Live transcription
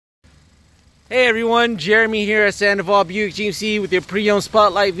Hey everyone, Jeremy here at Sandoval Buick GMC with your pre-owned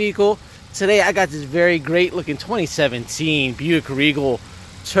spotlight vehicle. Today I got this very great looking 2017 Buick Regal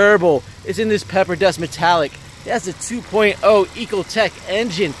Turbo. It's in this pepper dust metallic. It has a 2.0 Ecotec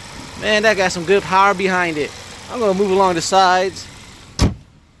engine. Man, that got some good power behind it. I'm gonna move along the sides.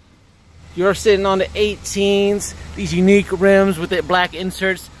 You're sitting on the 18s. These unique rims with the black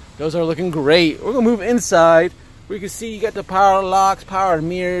inserts, those are looking great. We're gonna move inside. Where you can see you got the power locks, power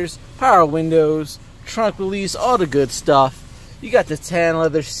mirrors, power windows, trunk release, all the good stuff. You got the tan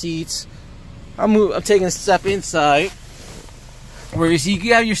leather seats. I'm taking a step inside where you see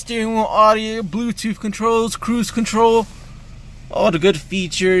you have your steering wheel audio, Bluetooth controls, cruise control, all the good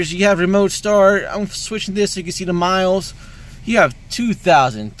features. You have remote start. I'm switching this so you can see the miles. You have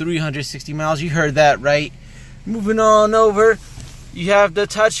 2,360 miles. You heard that right. Moving on over. You have the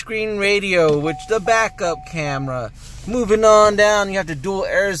touchscreen radio with the backup camera. Moving on down, you have the dual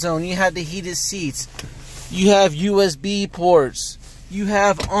air zone. You have the heated seats. You have USB ports. You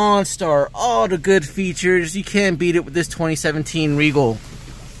have OnStar. All the good features. You can't beat it with this 2017 Regal.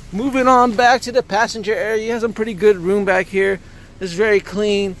 Moving on back to the passenger area. You have some pretty good room back here. It's very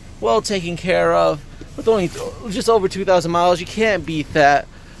clean, well taken care of. With only just over 2,000 miles, you can't beat that.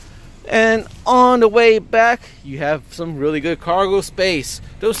 And on the way back, you have some really good cargo space.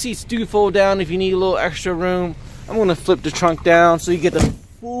 Those seats do fold down if you need a little extra room. I'm going to flip the trunk down so you get the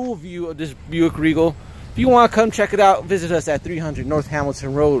full view of this Buick Regal. If you want to come check it out, visit us at 300 North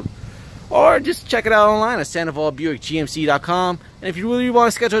Hamilton Road. Or just check it out online at SandovalBuickGMC.com. And if you really want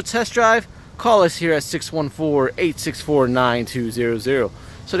to schedule a test drive, call us here at 614-864-9200.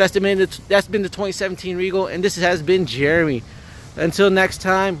 So that's been the 2017 Regal, and this has been Jeremy. Until next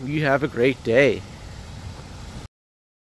time, you have a great day.